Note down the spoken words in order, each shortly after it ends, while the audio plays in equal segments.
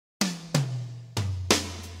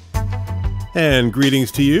And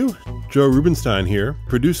greetings to you. Joe Rubenstein here,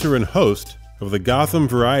 producer and host of the Gotham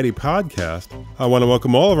Variety Podcast. I want to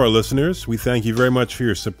welcome all of our listeners. We thank you very much for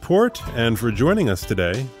your support and for joining us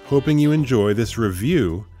today, hoping you enjoy this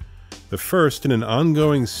review, the first in an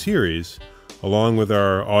ongoing series, along with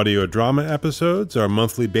our audio drama episodes, our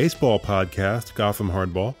monthly baseball podcast, Gotham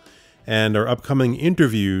Hardball, and our upcoming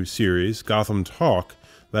interview series, Gotham Talk.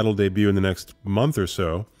 That'll debut in the next month or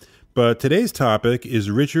so. But today's topic is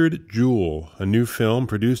Richard Jewell, a new film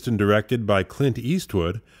produced and directed by Clint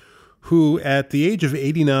Eastwood, who at the age of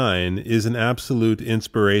 89 is an absolute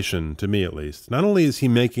inspiration, to me at least. Not only is he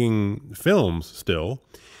making films still,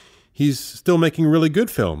 he's still making really good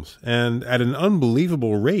films, and at an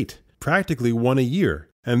unbelievable rate, practically one a year.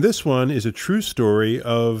 And this one is a true story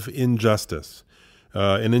of injustice.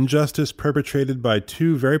 An injustice perpetrated by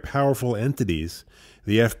two very powerful entities,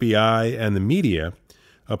 the FBI and the media,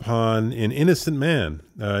 upon an innocent man,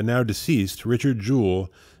 now deceased. Richard Jewell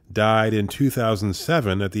died in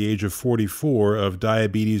 2007 at the age of 44 of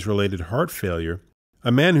diabetes-related heart failure.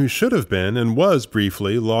 A man who should have been, and was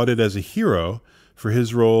briefly, lauded as a hero for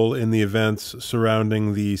his role in the events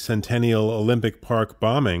surrounding the Centennial Olympic Park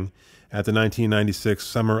bombing at the 1996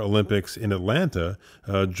 Summer Olympics in Atlanta.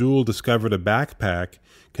 Jewell discovered a backpack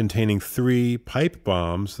containing 3 pipe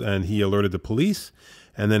bombs, and he alerted the police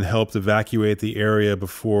and then helped evacuate the area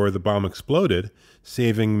before the bomb exploded,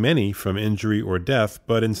 saving many from injury or death,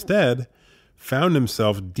 but instead found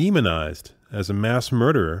himself demonized as a mass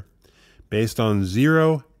murderer based on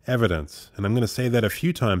zero evidence. And I'm going to say that a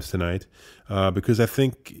few times tonight because I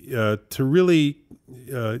think to really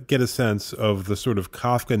get a sense of the sort of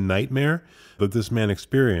Kafka nightmare that this man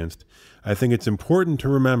experienced, I think it's important to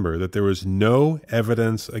remember that there was no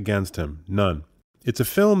evidence against him, none. It's a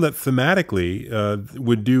film that thematically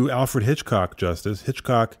would do Alfred Hitchcock justice.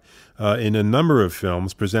 Hitchcock, in a number of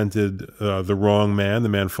films, presented the wrong man, the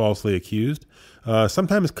man falsely accused,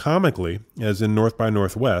 sometimes comically, as in North by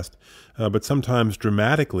Northwest, but sometimes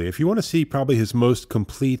dramatically. If you want to see probably his most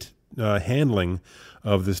complete handling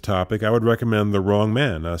of this topic, I would recommend The Wrong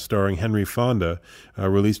Man, starring Henry Fonda,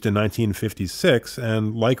 released in 1956,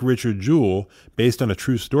 and like Richard Jewell, based on a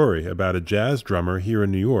true story about a jazz drummer here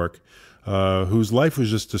in New York, whose life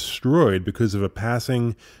was just destroyed because of a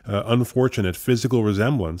passing, unfortunate physical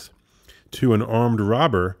resemblance to an armed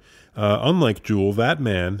robber. Unlike Jewell, that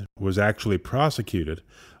man was actually prosecuted.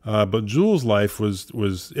 But Jewell's life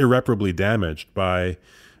was irreparably damaged by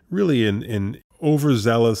really an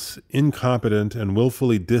overzealous, incompetent, and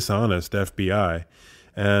willfully dishonest FBI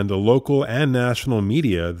and a local and national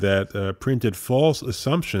media that printed false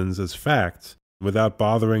assumptions as facts without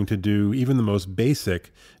bothering to do even the most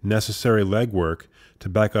basic necessary legwork to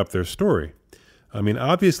back up their story. I mean,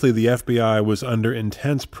 obviously the FBI was under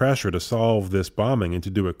intense pressure to solve this bombing and to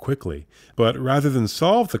do it quickly. But rather than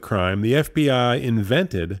solve the crime, the FBI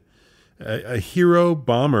invented a hero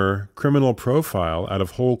bomber criminal profile out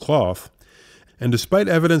of whole cloth, and despite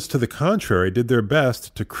evidence to the contrary, did their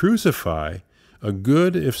best to crucify a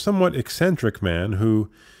good, if somewhat eccentric man who,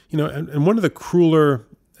 and one of the crueler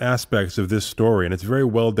aspects of this story, and it's very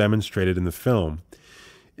well demonstrated in the film,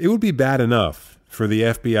 it would be bad enough for the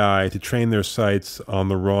FBI to train their sights on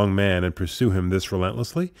the wrong man and pursue him this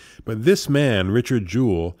relentlessly, but this man, Richard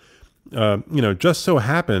Jewell, just so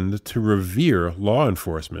happened to revere law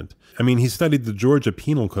enforcement. I mean, he studied the Georgia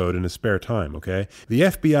Penal Code in his spare time, okay? The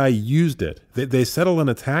FBI used it. They settled on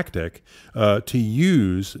a tactic to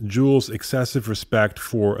use Jewell's excessive respect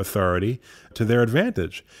for authority to their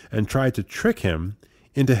advantage and tried to trick him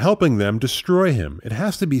into helping them destroy him. It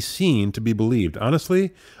has to be seen to be believed.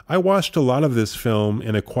 Honestly, I watched a lot of this film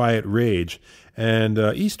in a quiet rage, and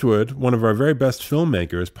Eastwood, one of our very best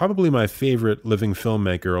filmmakers, probably my favorite living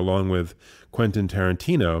filmmaker along with Quentin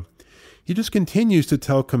Tarantino, he just continues to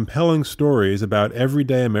tell compelling stories about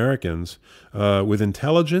everyday Americans with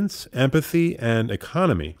intelligence, empathy, and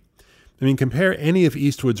economy. I mean, compare any of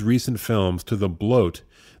Eastwood's recent films to the bloat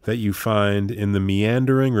that you find in the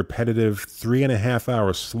meandering, repetitive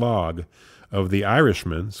 3.5-hour slog of The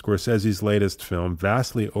Irishman, Scorsese's latest film,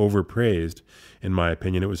 vastly overpraised, in my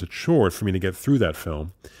opinion. It was a chore for me to get through that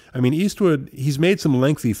film. I mean, Eastwood, he's made some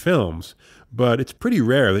lengthy films, but it's pretty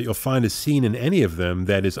rare that you'll find a scene in any of them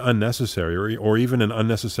that is unnecessary or even an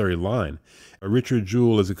unnecessary line. Richard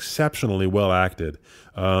Jewell is exceptionally well acted.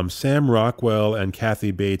 Sam Rockwell and Kathy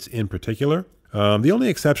Bates in particular. The only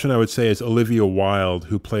exception I would say is Olivia Wilde,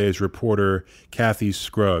 who plays reporter Kathy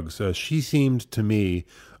Scruggs. She seemed to me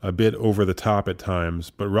a bit over the top at times,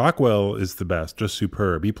 but Rockwell is the best, just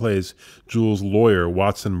superb. He plays Jewell's lawyer,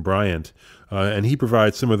 Watson Bryant, and he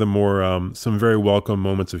provides some of the more, some very welcome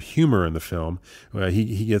moments of humor in the film.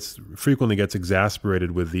 He frequently gets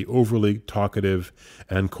exasperated with the overly talkative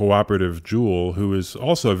and cooperative Jewell, who is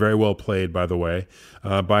also very well played, by the way,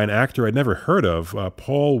 by an actor I'd never heard of,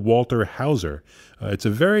 Paul Walter Hauser. It's a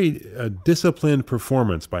very disciplined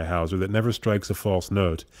performance by Hauser that never strikes a false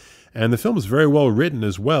note. And the film is very well written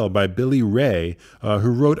as well by Billy Ray, who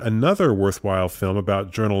wrote another worthwhile film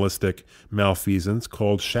about journalistic malfeasance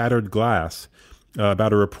called Shattered Glass,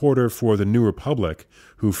 about a reporter for the New Republic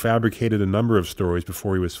who fabricated a number of stories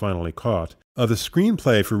before he was finally caught. The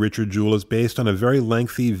screenplay for Richard Jewell is based on a very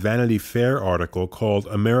lengthy Vanity Fair article called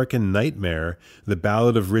American Nightmare, The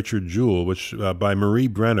Ballad of Richard Jewell, which by Marie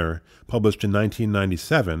Brenner, published in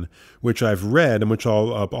 1997, which I've read and which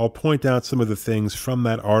I'll point out some of the things from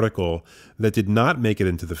that article that did not make it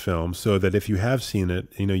into the film, so that if you have seen it,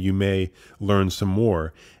 you may learn some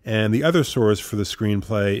more. And the other source for the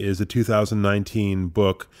screenplay is the 2019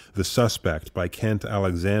 book The Suspect by Kent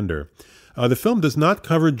Alexander. The film does not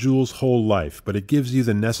cover Jewell's whole life, but it gives you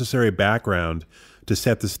the necessary background to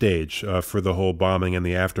set the stage for the whole bombing and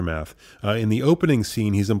the aftermath. In the opening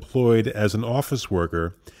scene, he's employed as an office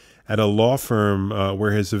worker at a law firm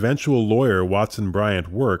where his eventual lawyer, Watson Bryant,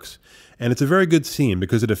 works. And it's a very good scene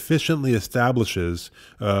because it efficiently establishes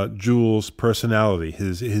Jewell's personality,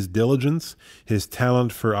 his diligence, his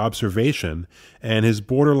talent for observation, and his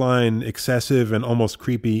borderline excessive and almost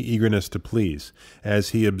creepy eagerness to please, as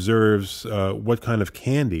he observes what kind of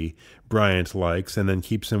candy Bryant likes and then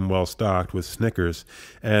keeps him well stocked with Snickers.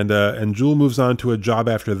 And Jewell moves on to a job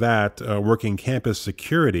after that, working campus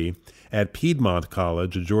security at Piedmont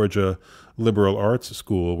College, a Georgia liberal arts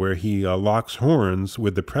school, where he locks horns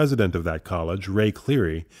with the president of that college, Ray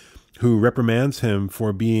Cleary, who reprimands him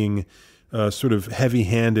for being sort of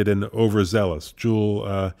heavy-handed and overzealous.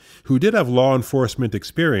 Jewell, who did have law enforcement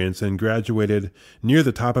experience and graduated near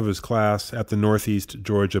the top of his class at the Northeast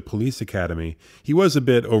Georgia Police Academy, he was a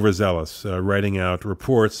bit overzealous, writing out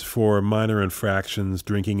reports for minor infractions,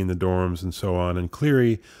 drinking in the dorms, and so on. And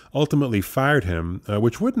Cleary ultimately fired him,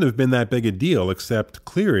 which wouldn't have been that big a deal, except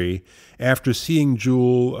Cleary, after seeing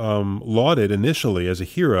Jewell lauded initially as a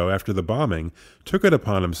hero after the bombing, took it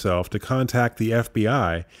upon himself to contact the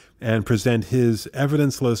FBI and present his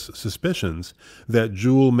evidenceless suspicions that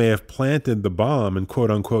Jewell may have planted the bomb and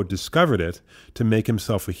quote-unquote discovered it to make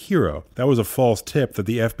himself a hero. That was a false tip that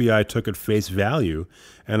the FBI took at face value.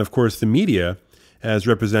 And of course the media, as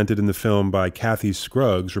represented in the film by Kathy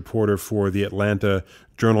Scruggs, reporter for the Atlanta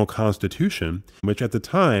Journal-Constitution, which at the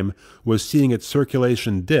time was seeing its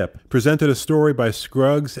circulation dip, presented a story by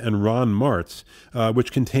Scruggs and Ron Martz,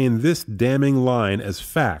 which contained this damning line as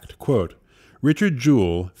fact, quote, "Richard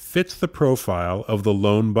Jewell fits the profile of the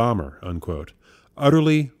lone bomber," unquote.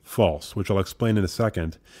 Utterly false, which I'll explain in a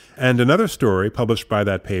second. And another story published by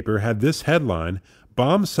that paper had this headline,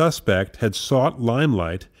 "Bomb suspect had sought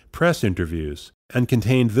limelight, press interviews," and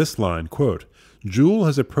contained this line, quote, "Jewell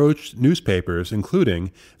has approached newspapers,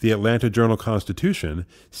 including the Atlanta Journal-Constitution,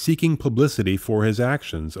 seeking publicity for his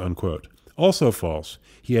actions," unquote. Also false.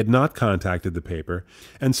 He had not contacted the paper.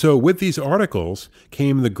 And so with these articles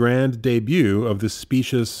came the grand debut of the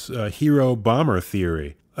specious hero-bomber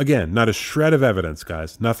theory. Again, not a shred of evidence,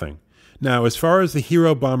 guys, nothing. Now, as far as the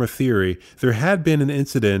hero-bomber theory, there had been an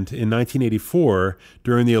incident in 1984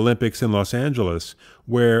 during the Olympics in Los Angeles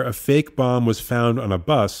where a fake bomb was found on a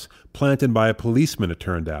bus planted by a policeman, it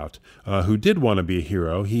turned out, who did want to be a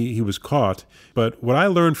hero. He was caught. But what I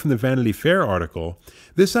learned from the Vanity Fair article,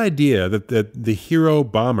 this idea that the hero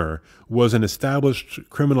bomber was an established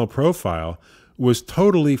criminal profile was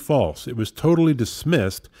totally false. It was totally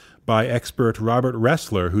dismissed by expert Robert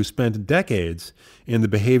Ressler, who spent decades in the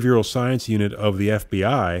behavioral science unit of the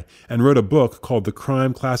FBI and wrote a book called The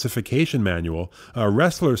Crime Classification Manual.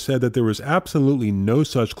 Ressler said that there was absolutely no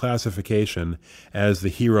such classification as the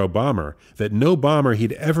hero bomber, that no bomber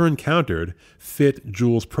he'd ever encountered fit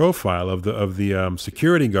Jewell's profile of the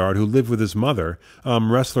security guard who lived with his mother.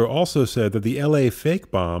 Ressler also said that the LA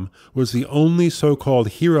fake bomb was the only so-called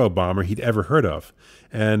hero bomber he'd ever heard of.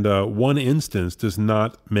 And one instance does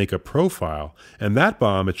not make a profile. And that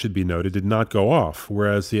bomb, it should be noted, did not go off,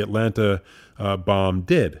 whereas the Atlanta bomb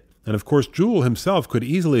did. And of course, Jewell himself could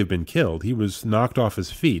easily have been killed. He was knocked off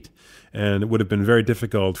his feet, and it would have been very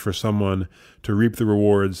difficult for someone to reap the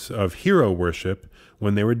rewards of hero worship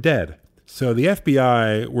when they were dead. So the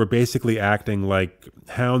FBI were basically acting like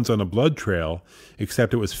hounds on a blood trail,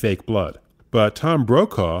 except it was fake blood. But Tom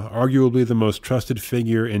Brokaw, arguably the most trusted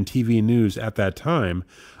figure in TV news at that time,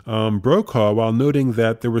 Brokaw, while noting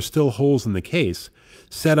that there were still holes in the case,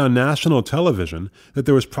 said on national television that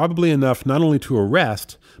there was probably enough not only to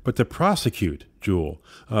arrest, but to prosecute Jewell.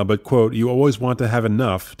 But, quote, "you always want to have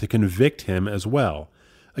enough to convict him as well."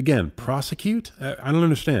 Again, prosecute? I don't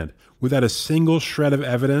understand. Without a single shred of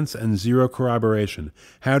evidence and zero corroboration,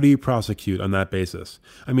 how do you prosecute on that basis?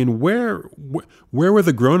 I mean, where were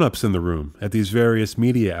the grown-ups in the room at these various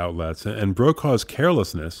media outlets? And Brokaw's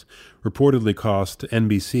carelessness reportedly cost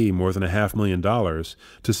NBC more than $500,000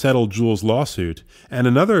 to settle Jewell's lawsuit. And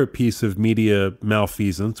another piece of media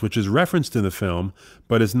malfeasance, which is referenced in the film,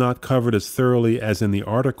 but is not covered as thoroughly as in the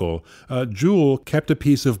article, Jewell kept a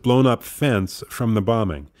piece of blown-up fence from the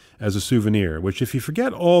bombing as a souvenir, which, if you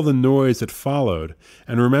forget all the noise that followed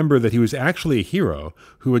and remember that he was actually a hero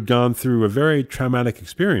who had gone through a very traumatic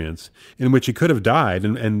experience in which he could have died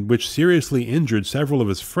and which seriously injured several of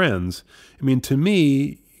his friends, I mean, to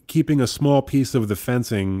me, keeping a small piece of the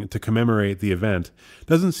fencing to commemorate the event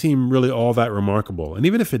doesn't seem really all that remarkable. And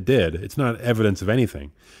even if it did, it's not evidence of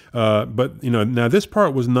anything. But, now this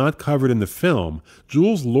part was not covered in the film.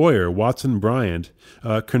 Jewell's lawyer, Watson Bryant,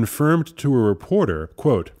 confirmed to a reporter,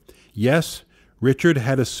 quote, "Yes, Richard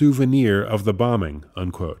had a souvenir of the bombing,"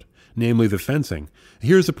 unquote, namely the fencing.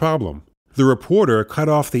 Here's the problem. The reporter cut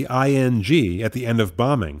off the ing at the end of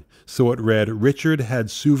bombing, so it read, "Richard had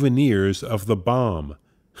souvenirs of the bomb,"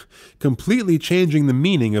 completely changing the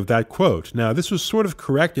meaning of that quote. Now, this was sort of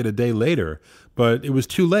corrected a day later, but it was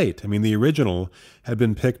too late. I mean, the original had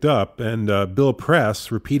been picked up, and Bill Press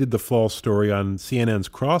repeated the false story on CNN's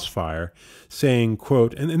Crossfire, saying,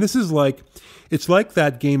 quote, and this is like, it's like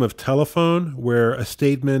that game of telephone where a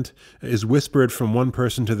statement is whispered from one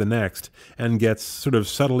person to the next and gets sort of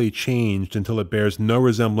subtly changed until it bears no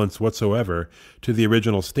resemblance whatsoever to the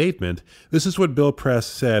original statement. This is what Bill Press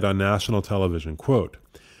said on national television, quote,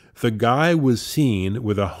 "The guy was seen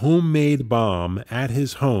with a homemade bomb at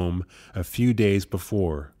his home a few days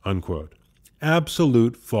before," unquote.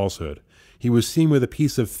 Absolute falsehood. He was seen with a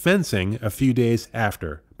piece of fencing a few days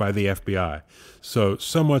after by the FBI. So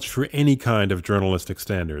much for any kind of journalistic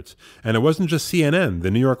standards. And it wasn't just CNN. The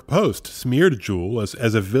New York Post smeared Jewell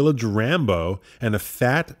as a village Rambo and a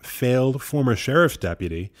fat, failed former sheriff's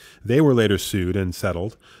deputy. They were later sued and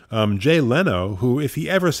settled. Jay Leno, who, if he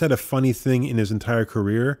ever said a funny thing in his entire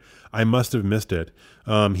career, I must have missed it.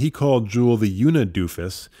 He called Jewell the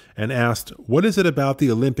Unidoofus and asked, "What is it about the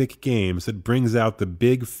Olympic Games that brings out the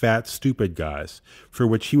big, fat, stupid guys?" For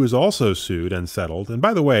which he was also sued and settled. And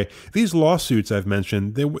by the way, these lawsuits I've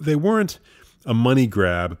mentioned, they weren't a money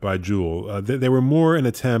grab by Jewell. They were more an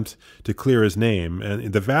attempt to clear his name,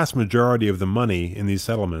 and the vast majority of the money in these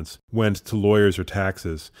settlements went to lawyers or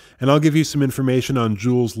taxes. And I'll give you some information on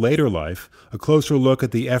Jewell's later life, a closer look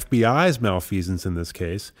at the FBI's malfeasance in this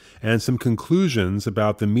case, and some conclusions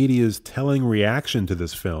about the media's telling reaction to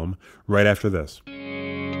this film right after this.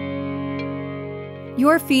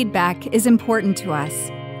 Your feedback is important to us.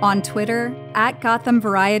 On Twitter, @Gotham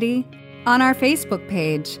Variety, on our Facebook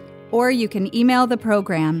page, or you can email the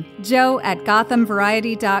program,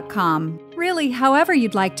 joe@gothamvariety.com. Really, however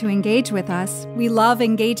you'd like to engage with us, we love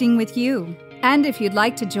engaging with you. And if you'd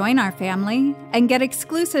like to join our family and get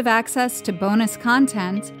exclusive access to bonus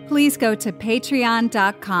content, please go to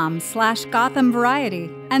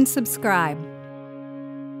patreon.com/GothamVariety and subscribe.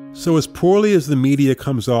 So as poorly as the media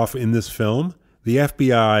comes off in this film, the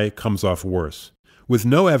FBI comes off worse. With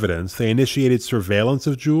no evidence, they initiated surveillance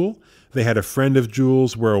of Jewell. They had a friend of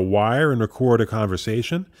Jewell's wear a wire and record a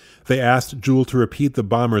conversation. They asked Jewell to repeat the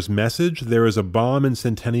bomber's message, "There is a bomb in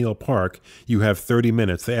Centennial Park. You have 30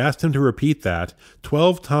 minutes." They asked him to repeat that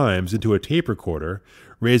 12 times into a tape recorder,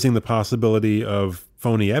 raising the possibility of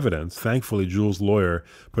phony evidence. Thankfully, Jewell's lawyer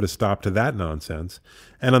put a stop to that nonsense.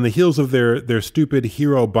 And on the heels of their stupid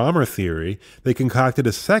hero-bomber theory, they concocted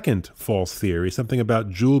a second false theory, something about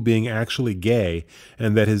Jewell being actually gay,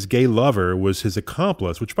 and that his gay lover was his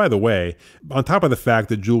accomplice, which, by the way, on top of the fact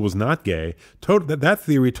that Jewell was not gay, that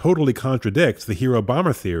theory totally contradicts the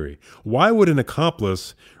hero-bomber theory. Why would an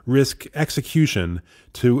accomplice risk execution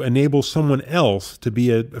to enable someone else to be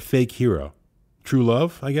a fake hero? True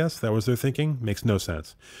love, I guess. That was their thinking. Makes no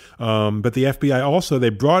sense. But the FBI also, they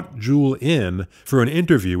brought Jewell in for an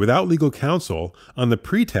interview without legal counsel on the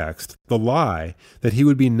pretext, the lie, that he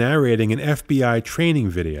would be narrating an FBI training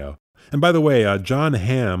video. And by the way, John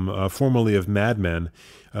Hamm, formerly of Mad Men,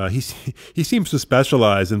 He seems to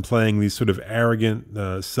specialize in playing these sort of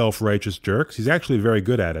arrogant, self-righteous jerks. He's actually very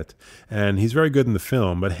good at it, and he's very good in the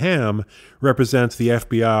film. But Hamm represents the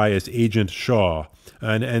FBI as Agent Shaw.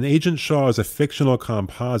 And Agent Shaw is a fictional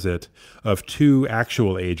composite of two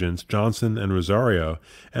actual agents, Johnson and Rosario,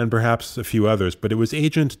 and perhaps a few others. But it was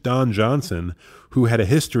Agent Don Johnson who had a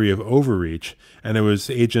history of overreach, and it was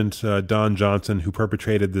Agent Don Johnson who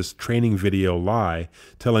perpetrated this training video lie,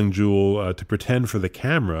 telling Jewell to pretend for the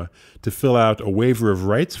camera to fill out a waiver of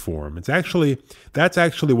rights form. That's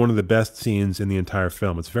actually one of the best scenes in the entire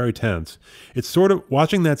film. It's very tense. It's sort of,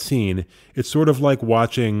 watching that scene, it's sort of like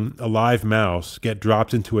watching a live mouse get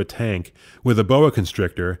dropped into a tank with a boa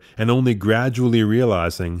constrictor and only gradually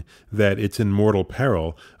realizing that it's in mortal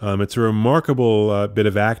peril. It's a remarkable bit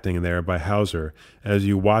of acting there by Hauser. As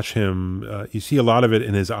you watch him, you see a lot of it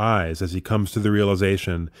in his eyes as he comes to the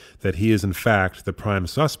realization that he is in fact the prime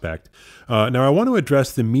suspect. Now I want to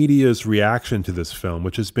address the media's reaction to this film,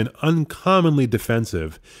 which has been uncommonly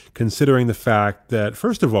defensive, considering the fact that,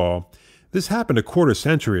 first of all, this happened a quarter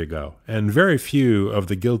century ago, and very few of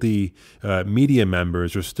the guilty media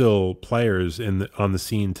members are still players on the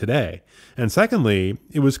scene today. And secondly,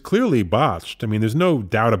 it was clearly botched. I mean, there's no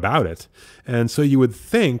doubt about it. And so you would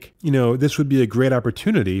think, this would be a great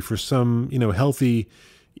opportunity for some, healthy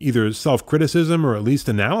either self-criticism or at least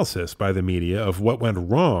analysis by the media of what went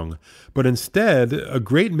wrong. But instead, a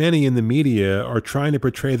great many in the media are trying to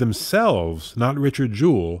portray themselves, not Richard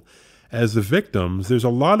Jewell, as the victims. There's a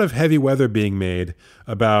lot of heavy weather being made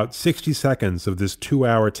about 60 seconds of this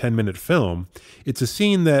 2-hour, 10-minute film. It's a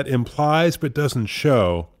scene that implies but doesn't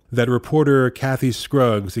show that reporter Kathy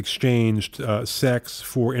Scruggs exchanged sex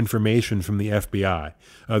for information from the FBI.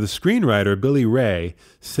 The screenwriter, Billy Ray,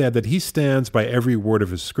 said that he stands by every word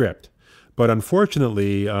of his script. But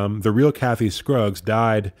unfortunately, the real Kathy Scruggs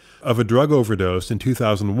died of a drug overdose in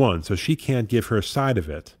 2001, so she can't give her side of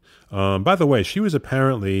it. By the way, she was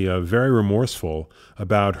apparently very remorseful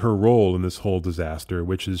about her role in this whole disaster,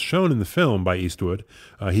 which is shown in the film by Eastwood.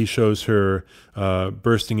 He shows her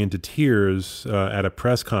bursting into tears at a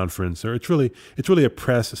press conference. Or it's really a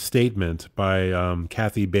press statement by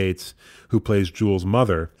Kathy Bates, who plays Jewell's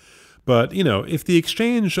mother. But, if the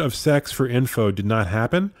exchange of sex for info did not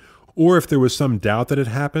happen, or if there was some doubt that it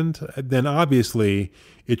happened, then obviously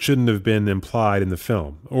it shouldn't have been implied in the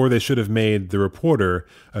film. Or they should have made the reporter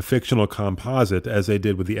a fictional composite, as they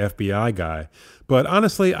did with the FBI guy. But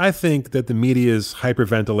honestly, I think that the media's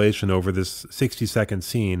hyperventilation over this 60-second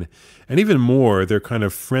scene, and even more, their kind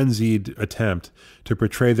of frenzied attempt to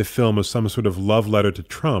portray the film as some sort of love letter to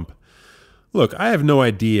Trump. Look, I have no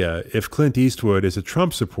idea if Clint Eastwood is a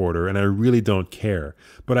Trump supporter, and I really don't care.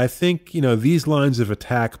 But I think, these lines of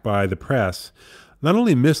attack by the press not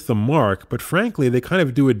only miss the mark, but frankly, they kind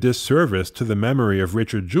of do a disservice to the memory of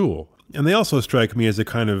Richard Jewell. And they also strike me as a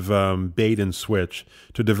kind of bait and switch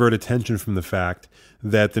to divert attention from the fact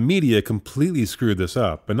that the media completely screwed this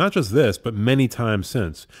up. But not just this, but many times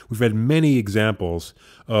since. We've had many examples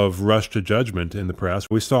of rush to judgment in the press.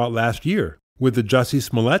 We saw it last year with the Jussie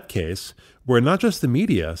Smollett case, where not just the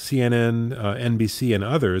media, CNN, NBC, and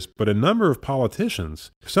others, but a number of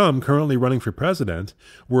politicians, some currently running for president,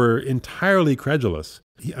 were entirely credulous.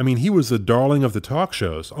 He was the darling of the talk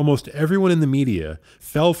shows. Almost everyone in the media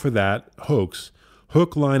fell for that hoax,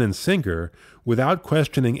 hook, line, and sinker, without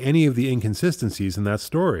questioning any of the inconsistencies in that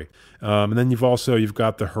story. And then you've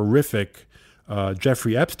got the horrific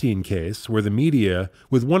Jeffrey Epstein case, where the media,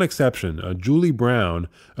 with one exception, Julie Brown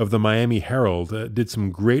of the Miami Herald, did some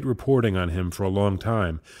great reporting on him for a long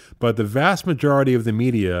time. But the vast majority of the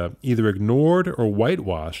media either ignored or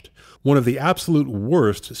whitewashed one of the absolute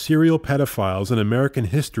worst serial pedophiles in American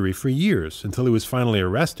history for years, until he was finally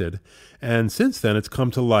arrested. And since then, it's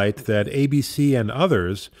come to light that ABC and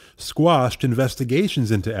others squashed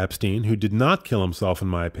investigations into Epstein, who did not kill himself, in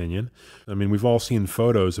my opinion. We've all seen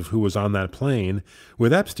photos of who was on that plane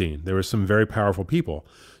with Epstein. There were some very powerful people.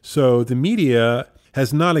 So the media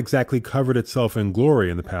has not exactly covered itself in glory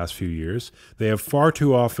in the past few years. They have far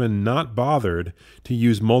too often not bothered to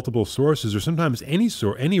use multiple sources, or sometimes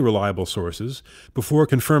any reliable sources, before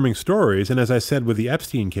confirming stories. And as I said with the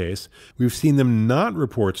Epstein case, we've seen them not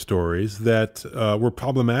report stories that were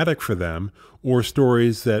problematic for them, or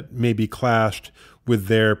stories that maybe clashed with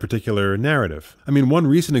their particular narrative. One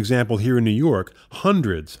recent example here in New York,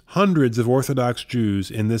 hundreds of Orthodox Jews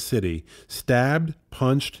in this city stabbed,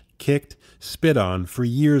 punched, kicked, spit on for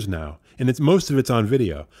years now. And most of it's on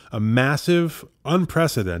video. A massive,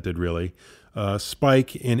 unprecedented, really,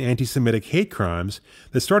 spike in anti-Semitic hate crimes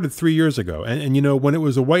that started 3 years ago. And you know, when it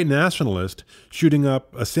was a white nationalist shooting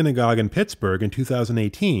up a synagogue in Pittsburgh in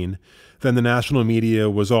 2018, then the national media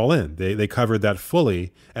was all in. They covered that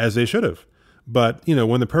fully, as they should have. But, you know,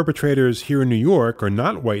 when the perpetrators here in New York are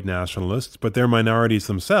not white nationalists, but they're minorities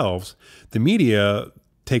themselves, the media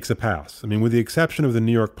takes a pass. I mean, with the exception of the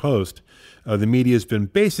New York Post, the media has been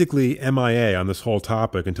basically MIA on this whole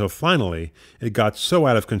topic until finally it got so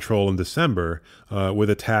out of control in December with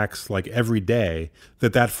attacks like every day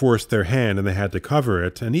that forced their hand and they had to cover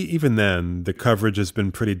it. And even then, the coverage has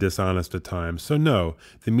been pretty dishonest at times. So no,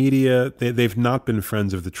 the media, they've not been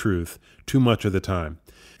friends of the truth too much of the time.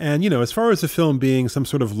 And, you know, as far as the film being some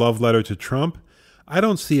sort of love letter to Trump, I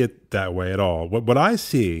don't see it that way at all. What I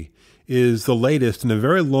see is the latest in a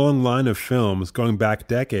very long line of films going back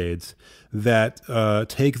decades that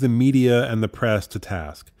take the media and the press to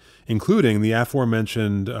task, including the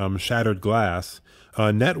aforementioned Shattered Glass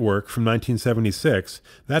Network from 1976.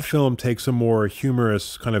 That film takes a more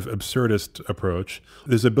humorous, kind of absurdist approach.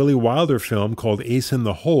 There's a Billy Wilder film called Ace in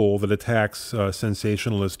the Hole that attacks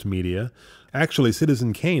sensationalist media. Actually,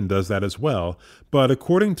 Citizen Kane does that as well. But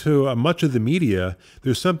according to much of the media,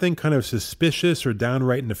 there's something kind of suspicious or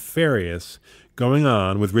downright nefarious going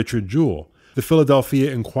on with Richard Jewell. The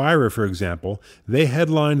Philadelphia Inquirer, for example, they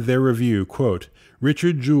headlined their review, quote,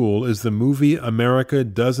 "Richard Jewell is the movie America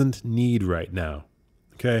doesn't need right now."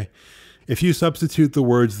 Okay? If you substitute the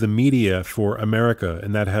words "the media" for "America"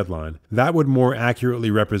 in that headline, that would more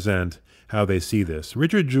accurately represent how they see this.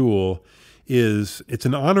 Richard Jewell it's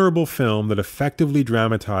an honorable film that effectively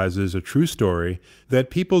dramatizes a true story that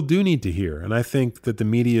people do need to hear, and I think that the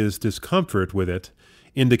media's discomfort with it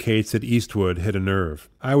indicates that Eastwood hit a nerve.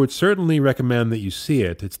 I would certainly recommend that you see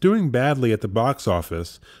it. It's doing badly at the box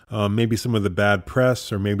office, maybe some of the bad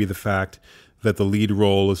press, or maybe the fact that the lead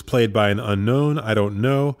role is played by an unknown, I don't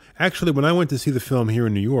know. Actually, when I went to see the film here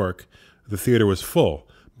in New York, the theater was full.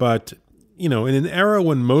 But, you know, in an era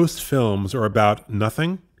when most films are about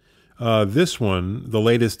nothing, this one, the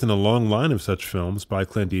latest in a long line of such films by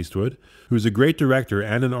Clint Eastwood, who's a great director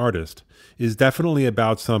and an artist, is definitely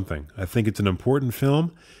about something. I think it's an important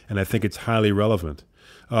film, and I think it's highly relevant.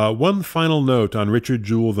 One final note on Richard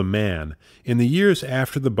Jewell, the man. In the years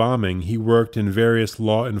after the bombing, he worked in various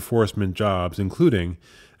law enforcement jobs, including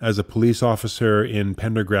as a police officer in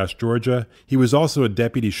Pendergrass, Georgia. He was also a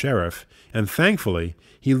deputy sheriff, and thankfully,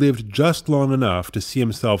 he lived just long enough to see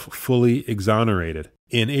himself fully exonerated.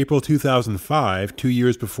 In April 2005, 2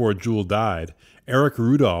 years before Jewell died, Eric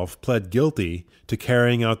Rudolph pled guilty to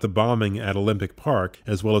carrying out the bombing at Olympic Park,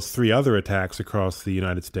 as well as 3 other attacks across the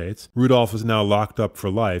United States. Rudolph is now locked up for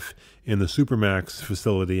life in the Supermax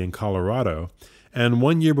facility in Colorado. And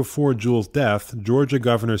 1 year before Jewell's death, Georgia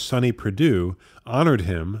Governor Sonny Perdue honored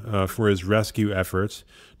him for his rescue efforts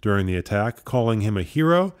during the attack, calling him a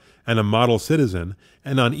hero and a model citizen.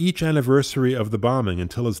 And on each anniversary of the bombing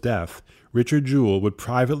until his death, Richard Jewell would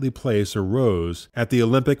privately place a rose at the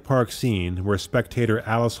Olympic Park scene where spectator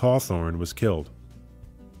Alice Hawthorne was killed.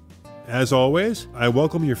 As always, I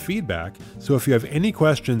welcome your feedback, so if you have any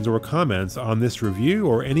questions or comments on this review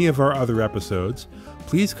or any of our other episodes,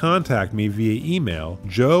 please contact me via email,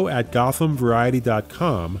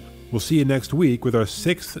 joe@gothamvariety.com. We'll see you next week with our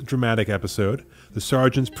 6th dramatic episode, The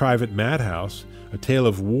Sergeant's Private Madhouse, a tale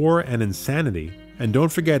of war and insanity. And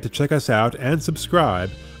don't forget to check us out and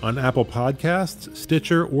subscribe on Apple Podcasts,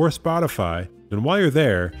 Stitcher, or Spotify. And while you're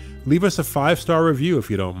there, leave us a 5-star review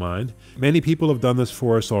if you don't mind. Many people have done this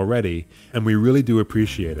for us already, and we really do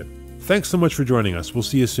appreciate it. Thanks so much for joining us. We'll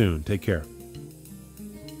see you soon. Take care.